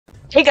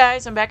Hey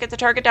guys, I'm back at the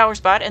Target Dollar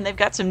Spot and they've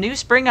got some new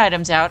spring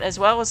items out as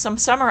well as some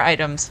summer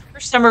items.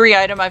 First summery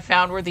item I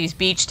found were these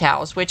beach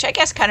towels, which I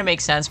guess kind of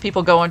makes sense.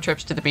 People go on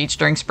trips to the beach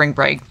during spring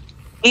break.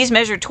 These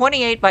measure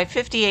 28 by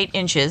 58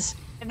 inches,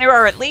 and there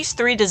are at least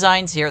 3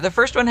 designs here. The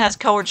first one has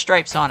colored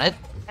stripes on it,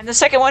 and the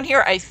second one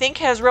here I think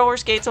has roller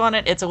skates on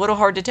it. It's a little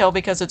hard to tell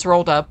because it's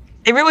rolled up.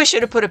 They really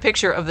should have put a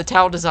picture of the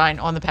towel design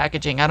on the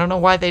packaging. I don't know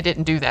why they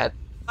didn't do that.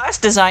 The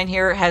last design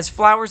here has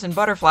flowers and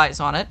butterflies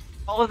on it.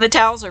 All of the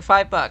towels are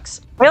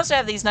 $5. We also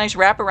have these nice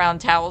wraparound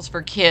towels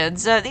for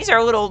kids. These are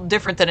a little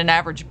different than an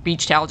average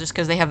beach towel just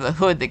because they have the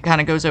hood that kind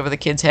of goes over the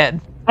kid's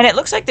head. And it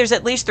looks like there's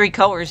at least 3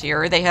 colors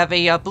here. They have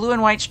a blue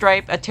and white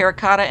stripe, a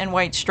terracotta and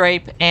white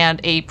stripe,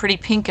 and a pretty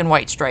pink and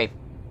white stripe.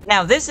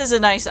 Now this is a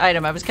nice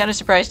item. I was kind of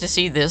surprised to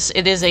see this.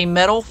 It is a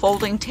metal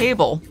folding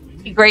table.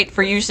 Great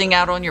for using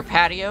out on your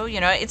patio. You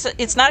know,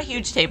 it's not a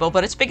huge table,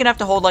 but it's big enough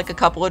to hold like a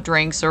couple of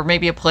drinks or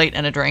maybe a plate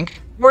and a drink.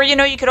 Or, you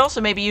know, you could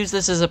also maybe use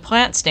this as a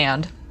plant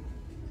stand.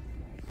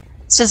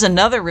 This is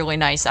another really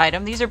nice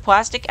item. These are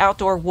plastic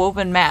outdoor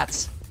woven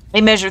mats.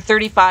 They measure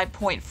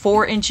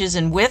 35.4 inches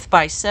in width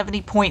by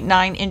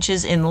 70.9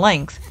 inches in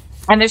length.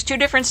 And there's 2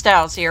 different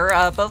styles here.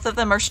 Both of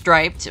them are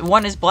striped.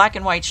 One is black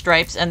and white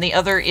stripes, and the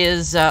other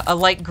is a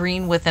light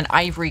green with an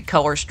ivory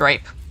color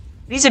stripe.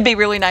 These would be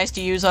really nice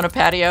to use on a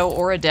patio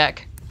or a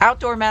deck.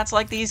 Outdoor mats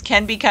like these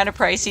can be kind of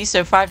pricey,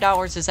 so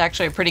 $5 is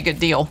actually a pretty good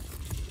deal.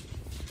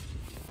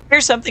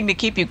 Here's something to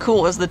keep you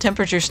cool as the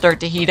temperatures start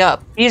to heat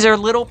up. These are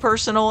little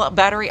personal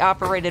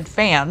battery-operated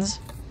fans.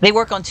 They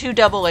work on 2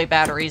 AA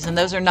batteries, and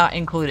those are not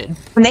included.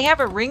 And they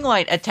have a ring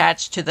light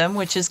attached to them,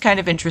 which is kind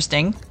of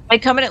interesting. They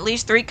come in at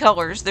least 3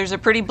 colors. There's a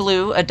pretty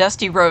blue, a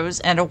dusty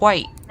rose, and a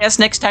white. Yes,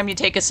 next time you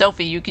take a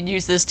selfie, you can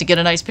use this to get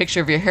a nice picture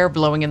of your hair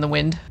blowing in the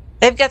wind.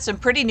 They've got some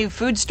pretty new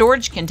food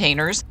storage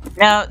containers.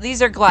 Now,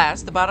 these are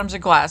glass. The bottoms are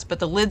glass, but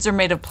the lids are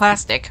made of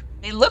plastic.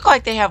 They look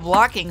like they have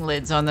locking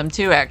lids on them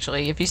too,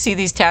 actually. If you see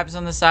these tabs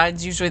on the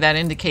sides, usually that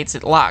indicates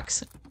it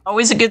locks.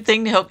 Always a good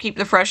thing to help keep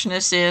the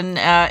freshness in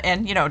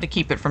and, you know, to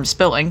keep it from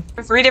spilling.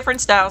 There are 3 different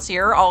styles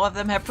here. All of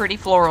them have pretty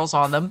florals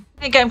on them.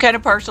 I think I'm kind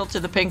of partial to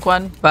the pink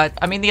one, but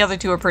I mean the other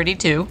 2 are pretty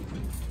too.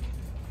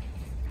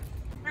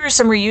 Here are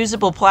some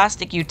reusable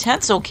plastic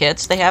utensil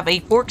kits. They have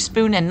a fork,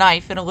 spoon, and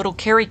knife in a little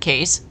carry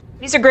case.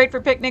 These are great for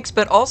picnics,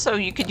 but also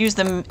you could use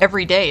them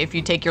every day if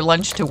you take your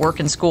lunch to work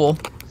and school.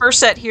 First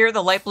set here,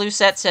 the light blue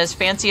set says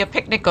fancy a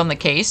picnic on the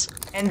case.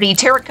 And the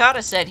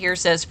terracotta set here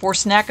says for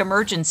snack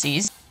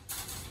emergencies.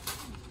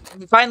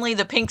 And finally,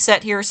 the pink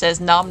set here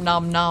says nom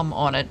nom nom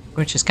on it,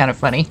 which is kind of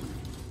funny.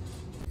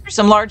 Here's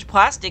some large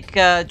plastic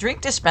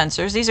drink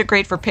dispensers. These are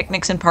great for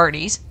picnics and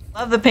parties.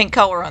 Love the pink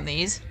color on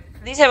these.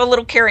 These have a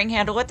little carrying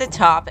handle at the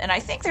top, and I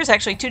think there's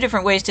actually 2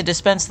 different ways to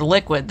dispense the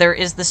liquid. There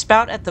is the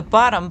spout at the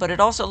bottom, but it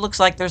also looks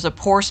like there's a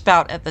pour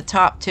spout at the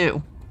top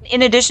too.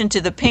 In addition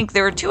to the pink,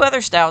 there are 2 other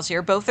styles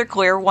here. Both are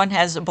clear. One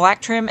has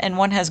black trim and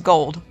one has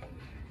gold.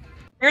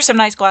 Here's some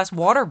nice glass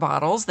water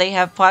bottles. They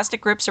have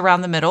plastic grips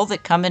around the middle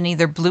that come in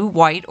either blue,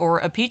 white, or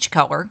a peach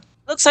color.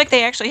 Looks like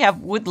they actually have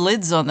wood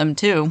lids on them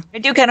too. I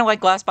do kind of like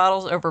glass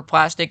bottles over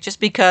plastic just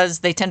because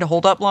they tend to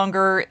hold up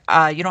longer.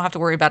 You don't have to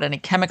worry about any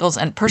chemicals,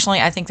 and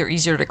personally I think they're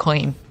easier to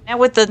clean. Now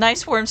with the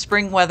nice warm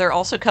spring weather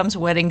also comes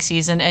wedding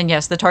season, and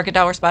yes, the Target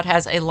Dollar Spot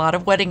has a lot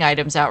of wedding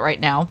items out right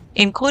now,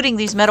 including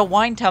these metal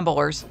wine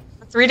tumblers.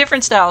 3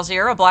 different styles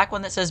here, a black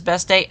one that says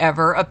best day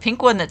ever, a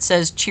pink one that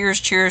says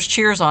cheers, cheers,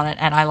 cheers on it,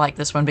 and I like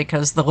this one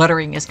because the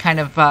lettering is kind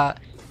of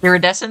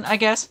iridescent, I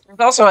guess. There's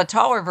also a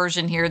taller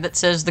version here that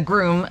says the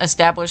groom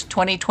established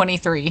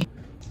 2023.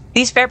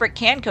 These fabric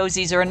can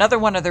cozies are another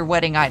one of their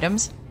wedding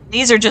items.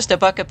 These are just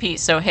 $1 a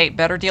piece, so hey,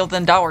 better deal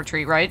than Dollar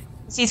Tree, right?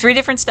 You see 3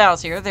 different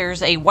styles here.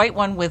 There's a white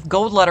one with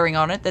gold lettering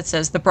on it that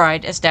says the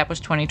bride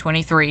established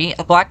 2023,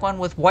 a black one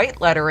with white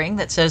lettering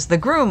that says the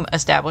groom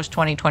established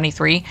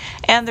 2023,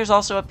 and there's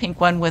also a pink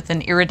one with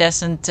an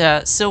iridescent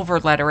silver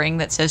lettering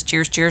that says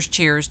cheers, cheers,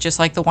 cheers, just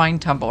like the wine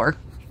tumbler.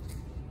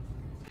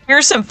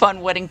 Here's some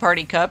fun wedding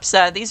party cups.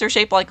 These are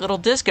shaped like little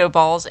disco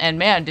balls, and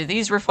man, do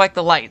these reflect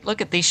the light.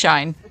 Look at these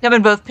shine. They come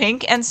in both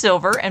pink and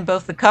silver, and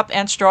both the cup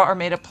and straw are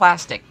made of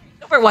plastic.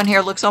 The silver one here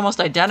looks almost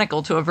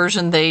identical to a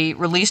version they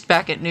released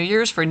back at New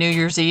Year's for New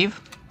Year's Eve.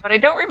 But I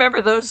don't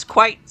remember those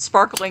quite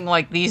sparkling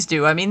like these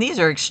do. I mean, these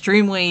are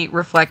extremely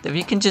reflective.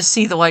 You can just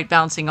see the light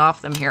bouncing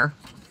off them here.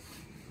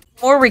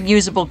 More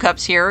reusable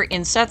cups here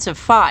in sets of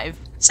 5.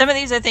 Some of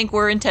these I think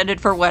were intended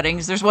for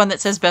weddings. There's one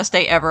that says best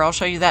day ever. I'll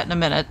show you that in a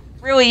minute.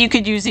 Really, you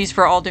could use these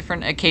for all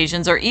different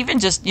occasions or even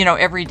just, you know,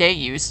 everyday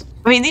use.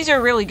 I mean, these are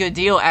a really good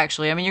deal,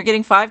 actually. I mean, you're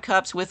getting 5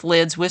 cups with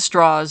lids, with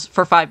straws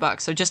for $5,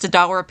 so just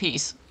 $1 a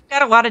piece.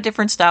 Got a lot of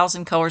different styles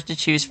and colors to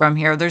choose from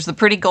here. There's the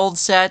pretty gold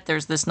set.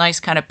 There's this nice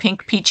kind of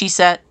pink peachy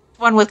set.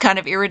 One with kind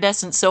of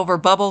iridescent silver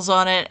bubbles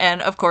on it.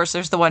 And of course,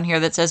 there's the one here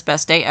that says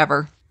best day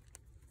ever.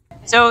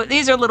 So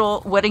these are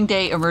little wedding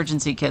day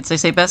emergency kits. They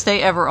say best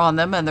day ever on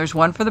them, and there's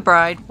one for the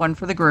bride, one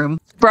for the groom.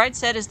 Bride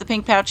set is the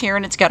pink pouch here,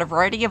 and it's got a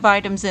variety of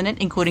items in it,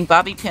 including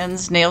bobby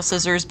pins, nail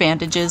scissors,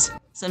 bandages,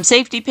 some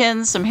safety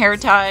pins, some hair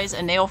ties,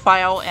 a nail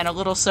file, and a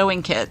little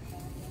sewing kit.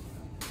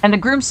 And the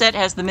groom set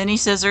has the mini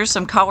scissors,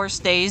 some collar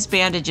stays,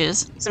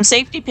 bandages, some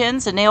safety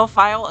pins, a nail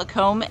file, a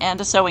comb, and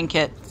a sewing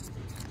kit.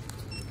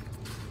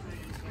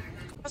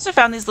 I also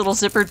found these little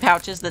zippered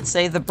pouches that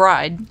say The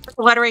Bride.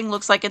 The lettering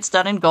looks like it's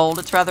done in gold.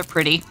 It's rather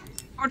pretty.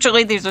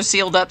 Fortunately, these are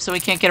sealed up so we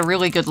can't get a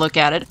really good look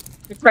at it.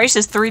 The price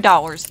is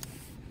 $3.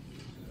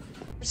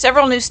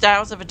 Several new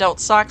styles of adult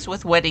socks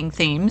with wedding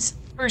themes.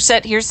 First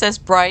set here says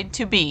Bride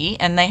to Be,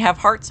 and they have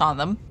hearts on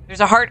them. There's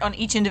a heart on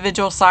each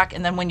individual sock,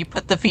 and then when you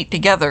put the feet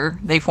together,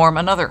 they form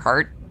another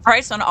heart.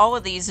 Price on all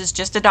of these is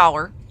just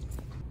 $1.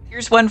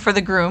 Here's one for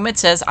the groom. It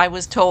says, I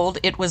was told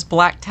it was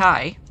black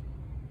tie.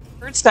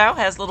 Third style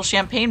has little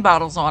champagne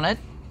bottles on it.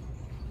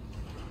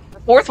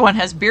 The fourth one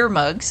has beer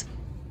mugs.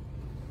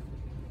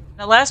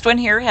 The last one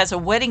here has a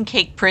wedding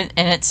cake print,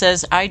 and it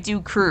says, I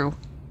do crew.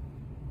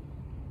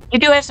 You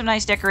do have some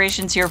nice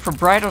decorations here for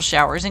bridal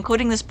showers,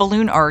 including this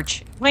balloon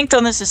arch. Length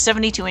on this is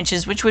 72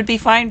 inches, which would be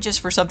fine just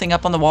for something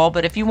up on the wall,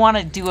 but if you want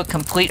to do a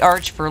complete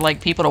arch for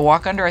like people to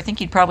walk under, I think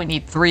you'd probably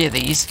need 3 of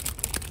these.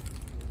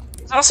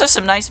 There's also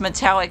some nice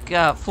metallic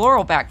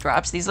floral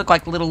backdrops. These look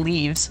like little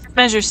leaves.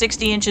 Measure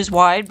 60 inches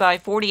wide by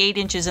 48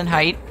 inches in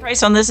height.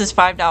 Price on this is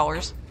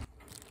 $5.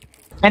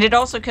 And it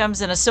also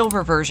comes in a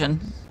silver version.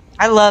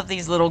 I love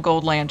these little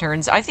gold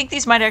lanterns. I think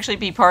these might actually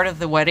be part of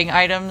the wedding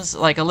items,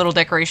 like a little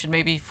decoration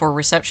maybe for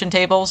reception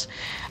tables,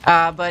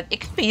 but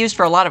it could be used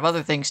for a lot of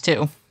other things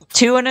too.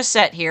 2 in a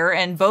set here,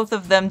 and both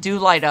of them do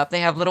light up. They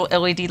have little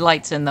LED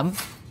lights in them.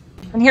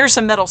 And here's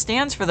some metal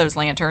stands for those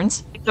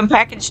lanterns. You can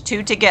package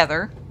 2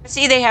 together.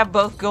 See, they have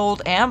both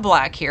gold and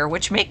black here,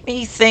 which make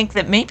me think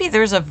that maybe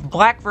there's a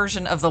black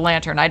version of the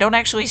lantern. I don't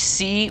actually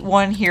see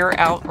one here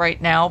out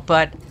right now,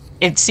 but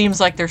it seems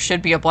like there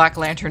should be a black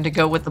lantern to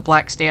go with the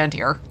black stand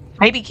here.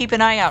 Maybe keep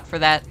an eye out for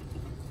that.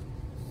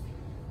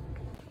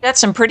 Got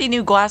some pretty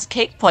new glass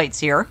cake plates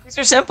here. These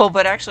are simple,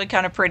 but actually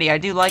kind of pretty. I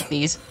do like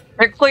these.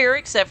 They're clear,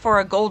 except for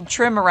a gold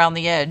trim around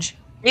the edge.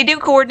 They do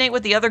coordinate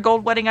with the other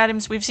gold wedding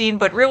items we've seen,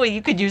 but really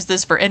you could use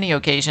this for any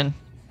occasion.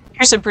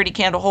 Here's some pretty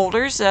candle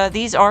holders.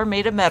 These are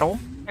made of metal.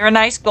 They're a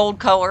nice gold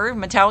color,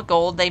 metallic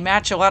gold. They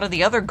match a lot of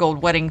the other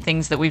gold wedding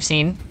things that we've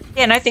seen.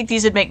 And I think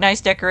these would make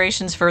nice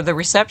decorations for the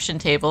reception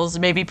tables.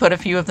 Maybe put a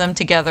few of them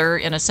together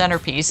in a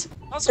centerpiece.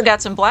 Also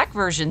got some black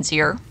versions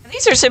here.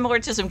 These are similar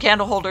to some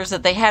candle holders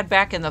that they had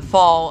back in the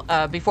fall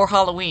before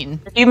Halloween.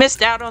 If you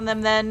missed out on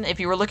them then, if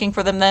you were looking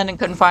for them then and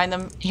couldn't find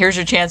them, here's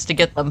your chance to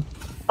get them.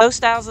 Both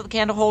styles of the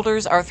candle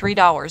holders are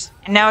 $3.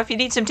 And now if you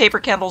need some taper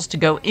candles to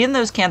go in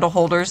those candle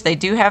holders, they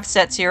do have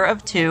sets here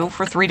of 2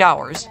 for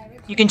 $3.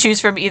 You can choose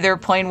from either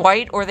plain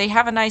white, or they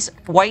have a nice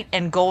white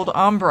and gold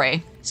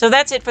ombre. So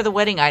that's it for the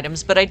wedding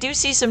items, but I do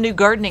see some new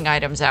gardening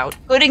items out,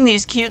 including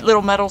these cute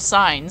little metal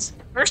signs.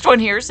 First one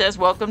here says,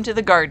 Welcome to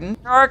the Garden.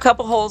 There are a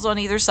couple holes on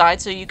either side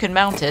so you can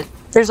mount it.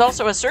 There's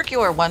also a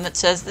circular one that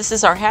says, This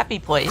is our happy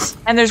place.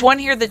 And there's one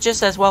here that just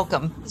says,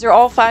 Welcome. These are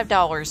all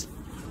 $5.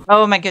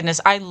 Oh my goodness,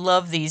 I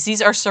love these.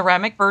 These are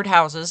ceramic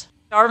birdhouses.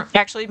 They are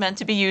actually meant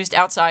to be used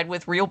outside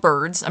with real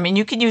birds. I mean,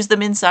 you can use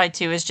them inside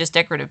too as just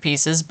decorative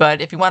pieces,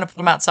 but if you want to put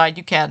them outside,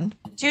 you can.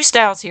 2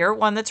 styles here,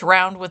 one that's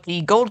round with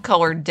the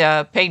gold-colored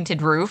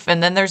painted roof,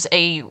 and then there's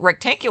a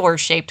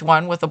rectangular-shaped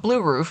one with a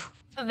blue roof.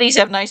 These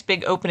have nice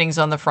big openings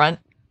on the front.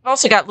 I've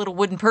also got little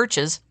wooden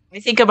perches.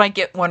 I think I might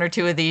get 1 or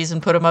 2 of these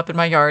and put them up in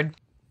my yard.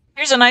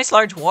 Here's a nice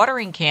large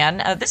watering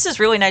can. This is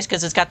really nice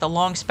because it's got the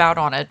long spout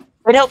on it.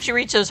 It helps you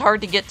reach those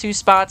hard-to-get-to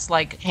spots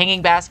like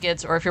hanging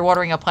baskets or if you're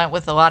watering a plant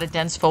with a lot of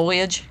dense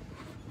foliage.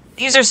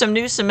 These are some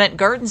new cement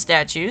garden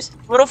statues.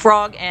 A little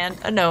frog and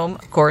a gnome.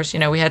 Of course, you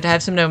know, we had to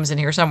have some gnomes in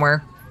here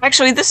somewhere.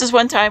 Actually, this is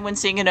one time when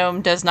seeing a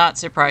gnome does not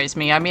surprise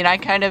me. I mean, I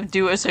kind of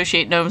do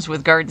associate gnomes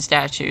with garden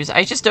statues.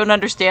 I just don't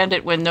understand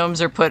it when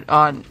gnomes are put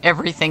on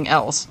everything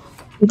else.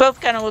 They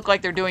both kind of look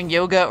like they're doing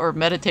yoga or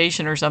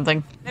meditation or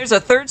something. There's a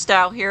third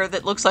style here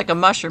that looks like a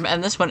mushroom,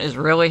 and this one is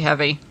really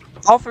heavy.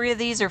 All 3 of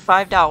these are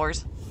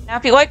 $5. Now,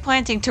 if you like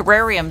planting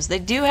terrariums, they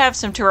do have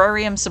some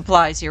terrarium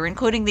supplies here,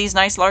 including these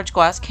nice large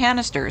glass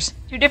canisters.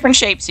 2 different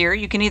shapes here.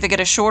 You can either get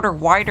a shorter,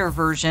 wider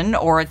version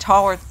or a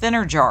taller,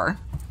 thinner jar.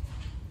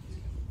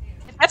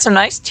 Got some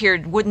nice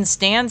tiered wooden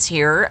stands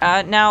here.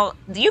 Now,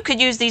 you could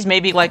use these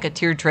maybe like a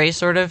tiered tray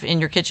sort of in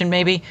your kitchen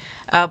maybe,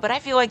 but I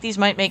feel like these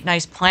might make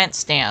nice plant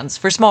stands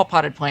for small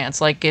potted plants,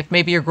 like if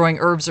maybe you're growing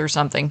herbs or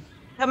something.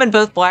 Come in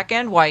both black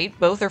and white.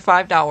 Both are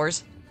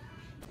 $5.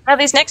 Now,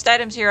 these next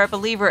items here, I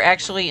believe, are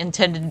actually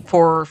intended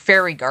for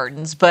fairy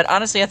gardens, but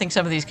honestly, I think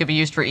some of these could be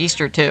used for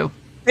Easter, too.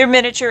 They're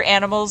miniature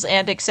animals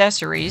and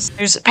accessories.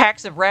 There's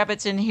packs of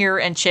rabbits in here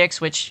and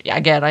chicks, which,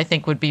 again, I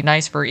think would be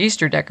nice for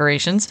Easter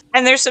decorations.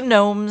 And there's some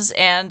gnomes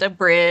and a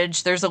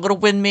bridge. There's a little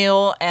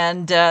windmill,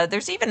 and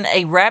there's even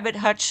a rabbit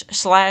hutch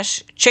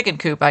 / chicken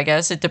coop, I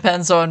guess. It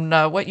depends on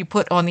what you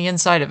put on the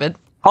inside of it.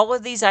 All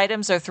of these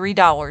items are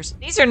 $3.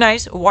 These are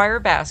nice wire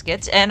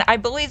baskets, and I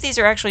believe these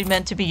are actually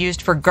meant to be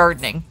used for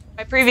gardening.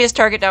 My previous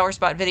Target Dollar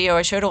Spot video,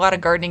 I showed a lot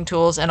of gardening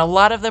tools, and a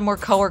lot of them were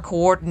color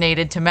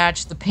coordinated to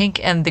match the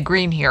pink and the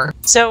green here.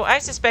 So I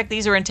suspect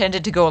these are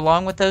intended to go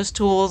along with those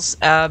tools.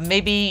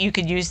 Maybe you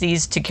could use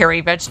these to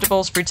carry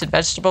vegetables, fruits and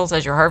vegetables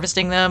as you're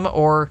harvesting them,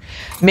 or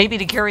maybe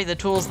to carry the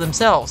tools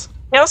themselves.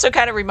 They also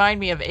kind of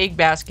remind me of egg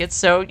baskets,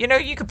 so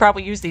you could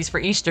probably use these for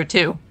Easter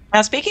too.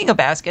 Now, speaking of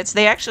baskets,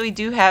 they actually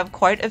do have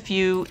quite a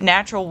few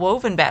natural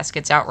woven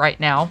baskets out right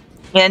now.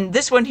 And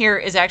this one here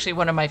is actually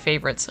one of my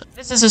favorites.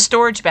 This is a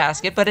storage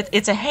basket, but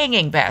it's a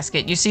hanging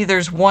basket. You see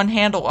there's one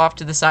handle off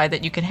to the side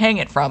that you can hang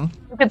it from.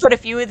 You can put a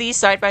few of these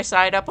side by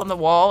side up on the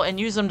wall and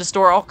use them to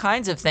store all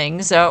kinds of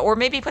things, or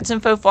maybe put some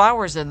faux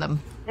flowers in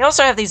them. They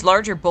also have these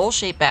larger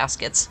bowl-shaped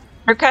baskets.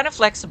 They're kind of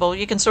flexible.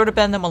 You can sort of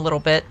bend them a little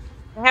bit.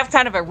 They have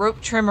kind of a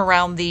rope trim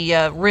around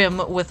the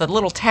rim with a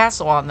little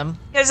tassel on them.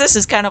 Because this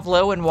is kind of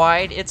low and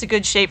wide, it's a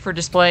good shape for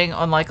displaying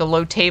on like a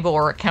low table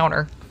or a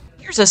counter.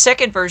 Here's a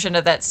second version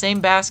of that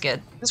same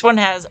basket. This one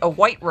has a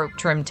white rope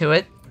trim to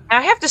it. Now,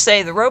 I have to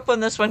say, the rope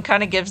on this one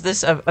kind of gives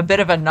this a bit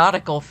of a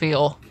nautical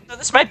feel. So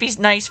this might be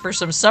nice for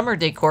some summer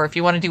decor if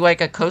you want to do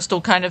like a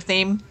coastal kind of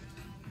theme.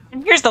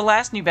 And here's the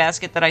last new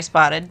basket that I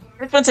spotted.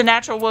 This one's a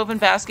natural woven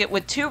basket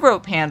with 2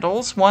 rope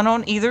handles, one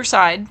on either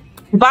side.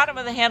 The bottom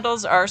of the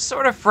handles are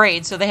sort of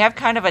frayed, so they have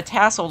kind of a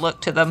tassel look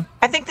to them.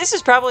 I think this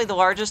is probably the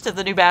largest of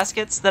the new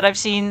baskets that I've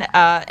seen,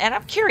 and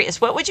I'm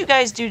curious, what would you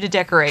guys do to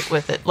decorate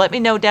with it? Let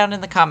me know down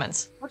in the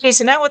comments. Okay,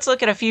 so now let's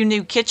look at a few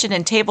new kitchen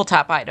and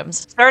tabletop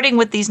items, starting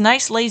with these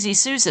nice Lazy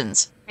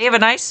Susans. They have a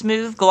nice,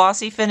 smooth,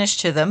 glossy finish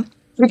to them.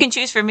 You can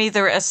choose from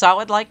either a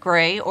solid light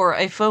gray or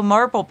a faux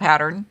marble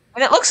pattern.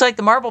 And it looks like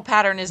the marble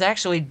pattern is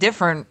actually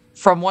different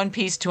from one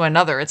piece to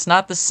another. It's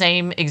not the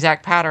same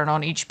exact pattern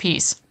on each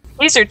piece.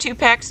 These are 2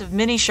 packs of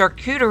mini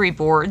charcuterie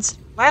boards.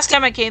 Last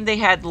time I came, they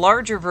had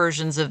larger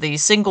versions of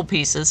these single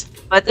pieces,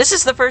 but this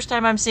is the first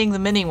time I'm seeing the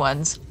mini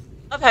ones.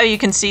 Love how you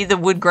can see the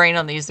wood grain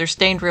on these. They're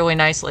stained really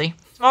nicely.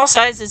 Small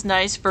size is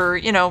nice for,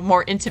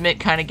 more intimate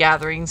kind of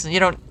gatherings. You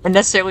don't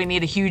necessarily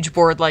need a huge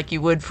board like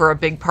you would for a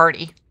big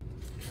party.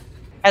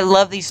 I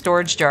love these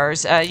storage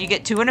jars. You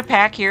get 2 in a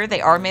pack here.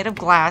 They are made of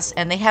glass,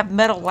 and they have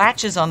metal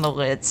latches on the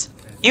lids.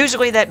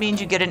 Usually that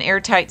means you get an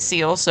airtight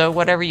seal, so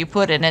whatever you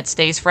put in it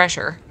stays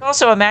fresher.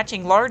 Also a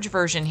matching large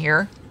version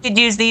here. You could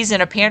use these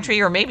in a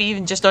pantry or maybe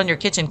even just on your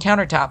kitchen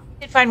countertop.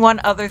 You can find one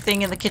other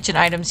thing in the kitchen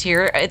items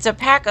here. It's a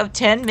pack of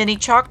 10 mini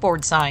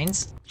chalkboard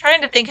signs.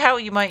 Trying to think how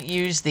you might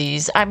use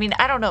these. I mean,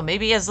 I don't know,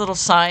 maybe as little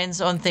signs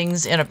on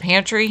things in a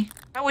pantry?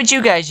 How would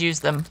you guys use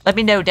them? Let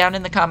me know down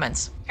in the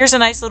comments. Here's a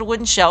nice little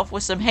wooden shelf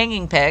with some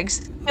hanging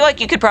pegs. I feel like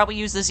you could probably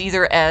use this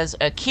either as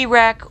a key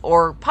rack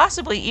or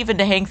possibly even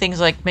to hang things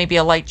like maybe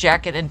a light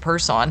jacket and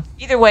purse on.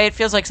 Either way, it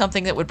feels like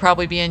something that would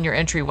probably be in your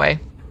entryway.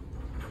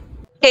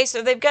 Okay,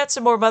 so they've got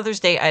some more Mother's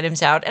Day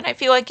items out, and I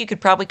feel like you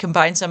could probably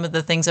combine some of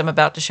the things I'm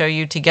about to show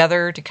you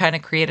together to kind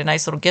of create a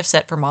nice little gift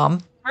set for Mom.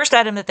 First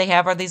item that they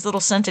have are these little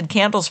scented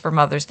candles for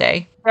Mother's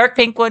Day. Dark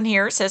pink one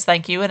here says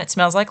thank you and it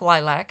smells like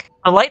lilac.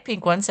 A light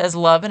pink one says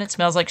love and it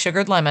smells like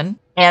sugared lemon.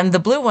 And the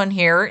blue one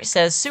here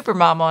says super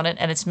mom on it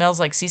and it smells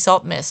like sea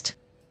salt mist.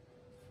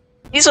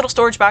 These little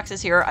storage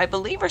boxes here, I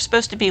believe, are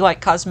supposed to be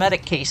like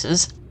cosmetic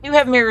cases. You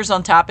have mirrors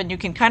on top and you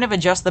can kind of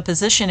adjust the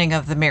positioning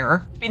of the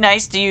mirror. It'd be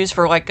nice to use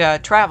for like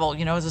travel,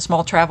 as a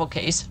small travel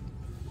case.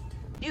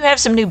 You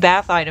have some new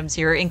bath items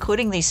here,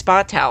 including these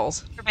spa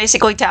towels. They're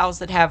basically towels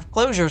that have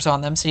closures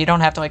on them, so you don't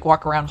have to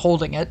walk around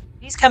holding it.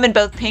 These come in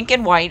both pink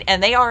and white,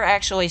 and they are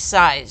actually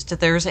sized.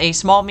 There's a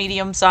small,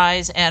 medium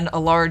size and a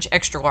large,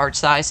 extra large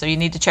size, so you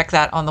need to check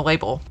that on the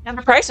label. And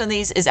the price on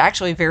these is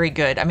actually very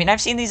good. I mean,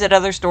 I've seen these at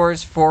other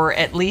stores for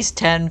at least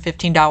 $10,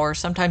 $15,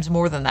 sometimes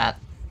more than that.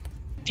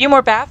 A few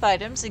more bath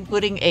items,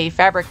 including a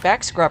fabric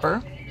back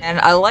scrubber. And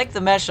I like the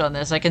mesh on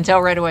this. I can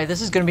tell right away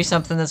this is going to be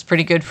something that's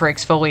pretty good for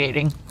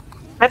exfoliating.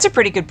 That's a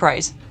pretty good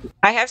price.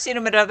 I have seen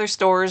them at other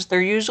stores.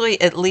 They're usually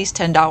at least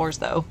 $10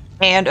 though.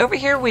 And over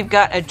here we've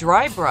got a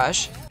dry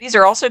brush. These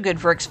are also good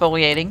for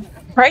exfoliating.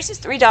 The price is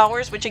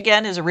 $3, which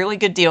again is a really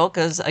good deal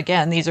because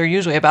again, these are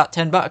usually about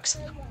 10 bucks.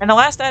 And the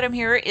last item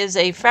here is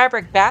a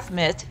fabric bath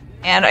mitt.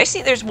 And I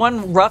see there's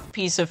one rough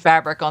piece of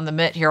fabric on the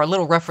mitt here, a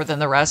little rougher than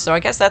the rest. So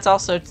I guess that's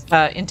also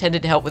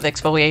intended to help with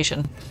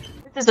exfoliation.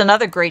 This is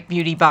another great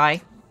beauty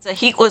buy. It's a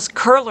heatless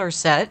curler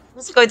set.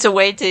 Basically, it's a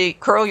way to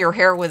curl your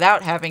hair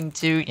without having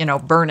to,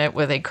 burn it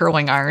with a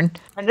curling iron.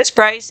 And this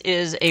price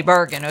is a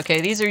bargain, okay?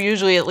 These are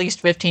usually at least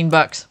 15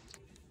 bucks.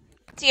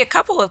 See a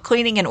couple of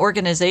cleaning and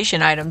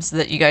organization items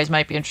that you guys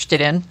might be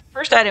interested in.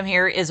 First item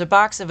here is a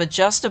box of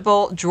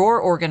adjustable drawer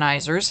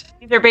organizers.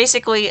 These are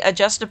basically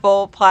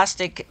adjustable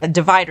plastic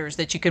dividers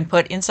that you can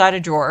put inside a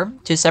drawer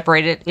to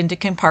separate it into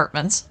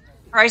compartments.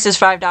 Price is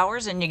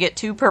 $5 and you get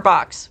 2 per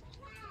box.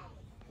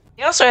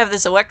 You also have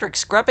this electric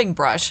scrubbing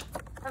brush.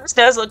 This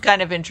does look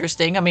kind of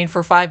interesting. I mean,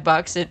 for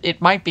 $5, it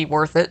might be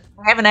worth it.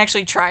 I haven't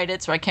actually tried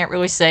it, so I can't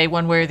really say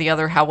one way or the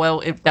other how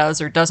well it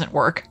does or doesn't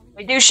work.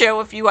 They do show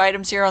a few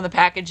items here on the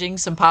packaging,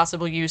 some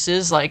possible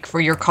uses, like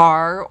for your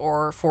car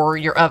or for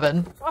your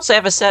oven. You also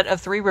have a set of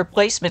 3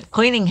 replacement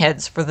cleaning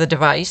heads for the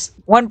device,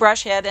 1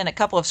 brush head, and a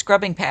couple of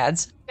scrubbing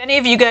pads. If any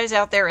of you guys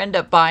out there end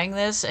up buying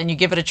this and you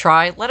give it a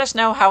try, let us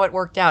know how it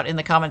worked out in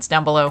the comments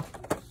down below.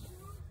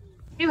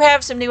 We do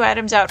have some new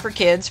items out for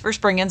kids for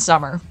spring and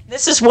summer.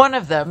 This is one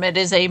of them. It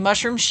is a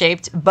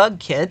mushroom-shaped bug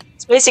kit.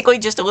 It's basically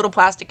just a little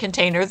plastic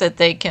container that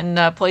they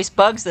can place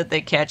bugs that they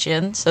catch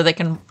in, so they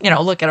can,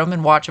 look at them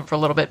and watch them for a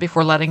little bit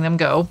before letting them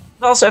go.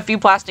 There's also a few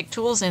plastic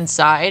tools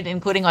inside,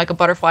 including like a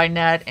butterfly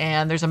net,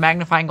 and there's a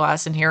magnifying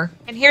glass in here.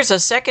 And here's a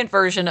second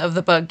version of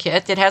the bug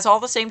kit. It has all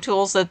the same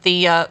tools that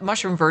the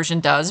mushroom version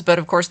does, but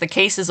of course the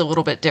case is a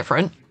little bit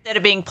different. Instead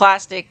of being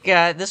plastic,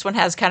 this one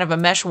has kind of a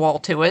mesh wall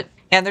to it.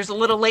 And there's a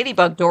little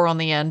ladybug door on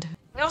the end.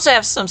 We also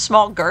have some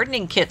small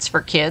gardening kits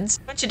for kids.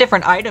 A bunch of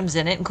different items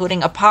in it,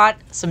 including a pot,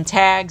 some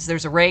tags,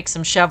 there's a rake,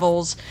 some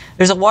shovels,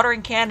 there's a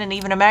watering can, and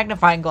even a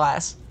magnifying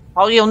glass.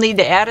 All you'll need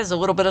to add is a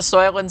little bit of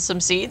soil and some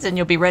seeds, and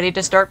you'll be ready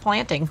to start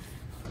planting.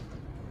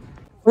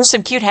 There's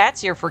some cute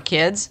hats here for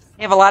kids.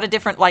 They have a lot of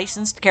different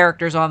licensed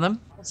characters on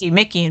them. You see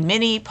Mickey and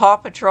Minnie, Paw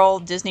Patrol,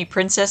 Disney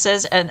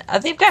princesses, and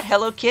they've got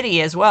Hello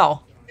Kitty as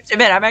well. To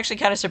admit, I'm actually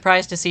kind of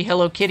surprised to see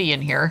Hello Kitty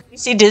in here. You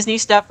see Disney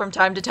stuff from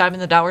time to time in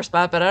the dollar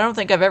spot, but I don't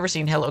think I've ever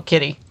seen Hello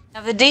Kitty.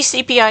 Now, the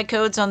DCPI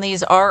codes on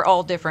these are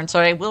all different, so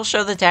I will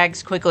show the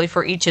tags quickly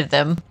for each of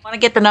them. If you want to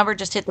get the number,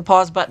 just hit the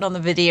pause button on the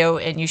video,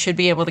 and you should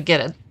be able to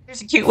get it.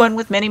 Here's a cute one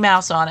with Minnie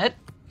Mouse on it.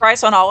 The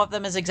price on all of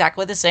them is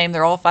exactly the same.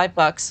 They're all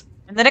 $5.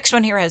 And the next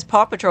one here has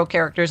Paw Patrol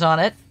characters on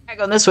it. The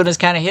tag on this one is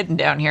kind of hidden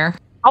down here.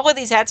 All of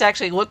these hats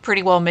actually look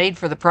pretty well made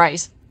for the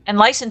price. And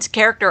licensed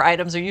character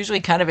items are usually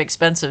kind of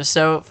expensive,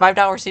 so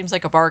 $5 seems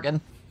like a bargain.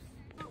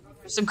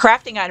 There's some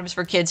crafting items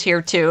for kids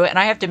here too, and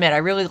I have to admit, I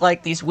really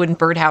like these wooden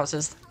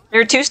birdhouses. There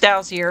are two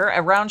styles here,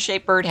 a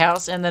round-shaped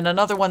birdhouse and then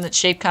another one that's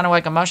shaped kind of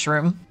like a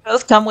mushroom.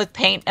 Both come with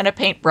paint and a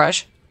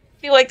paintbrush. I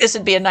feel like this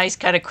would be a nice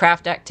kind of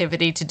craft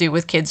activity to do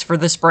with kids for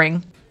the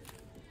spring.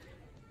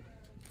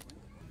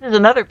 There's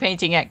another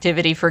painting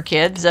activity for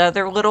kids.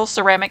 They're little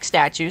ceramic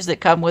statues that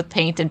come with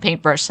paint and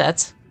paintbrush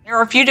sets. There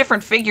are a few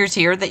different figures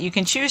here that you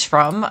can choose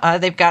from.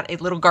 They've got a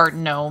little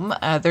garden gnome,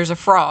 there's a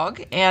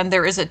frog, and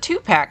there is a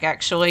 2-pack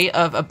actually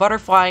of a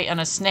butterfly and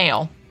a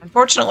snail.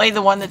 Unfortunately,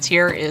 the one that's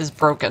here is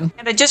broken.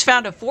 And I just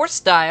found a 4th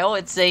style.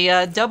 It's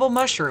a double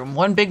mushroom,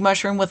 one big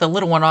mushroom with a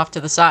little one off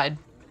to the side.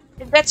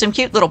 They've got some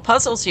cute little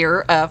puzzles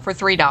here for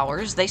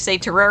 $3. They say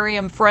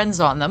terrarium friends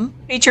on them.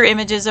 Feature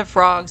images of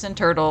frogs and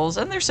turtles,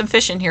 and there's some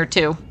fish in here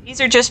too.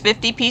 These are just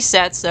 50-piece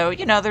sets, so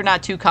they're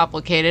not too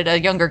complicated. A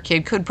younger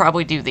kid could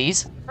probably do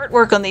these.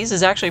 Artwork on these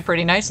is actually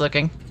pretty nice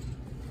looking.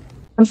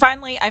 And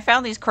finally, I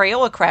found these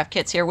Crayola craft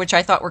kits here, which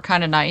I thought were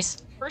kind of nice.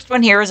 First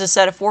one here is a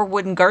set of 4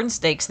 wooden garden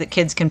stakes that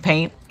kids can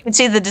paint. You can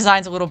see the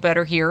design's a little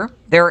better here.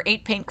 There are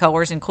 8 paint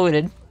colors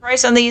included.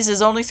 Price on these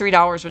is only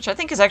 $3, which I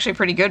think is actually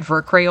pretty good for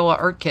a Crayola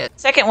art kit.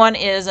 Second one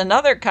is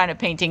another kind of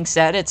painting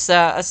set. It's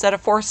a set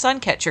of 4 sun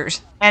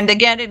catchers. And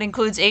again, it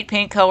includes 8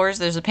 paint colors.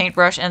 There's a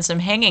paintbrush and some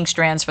hanging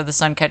strands for the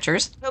sun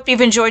catchers. Hope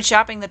you've enjoyed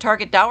shopping the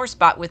Target dollar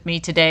spot with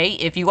me today.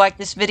 If you like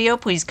this video,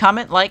 please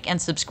comment, like,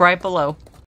 and subscribe below.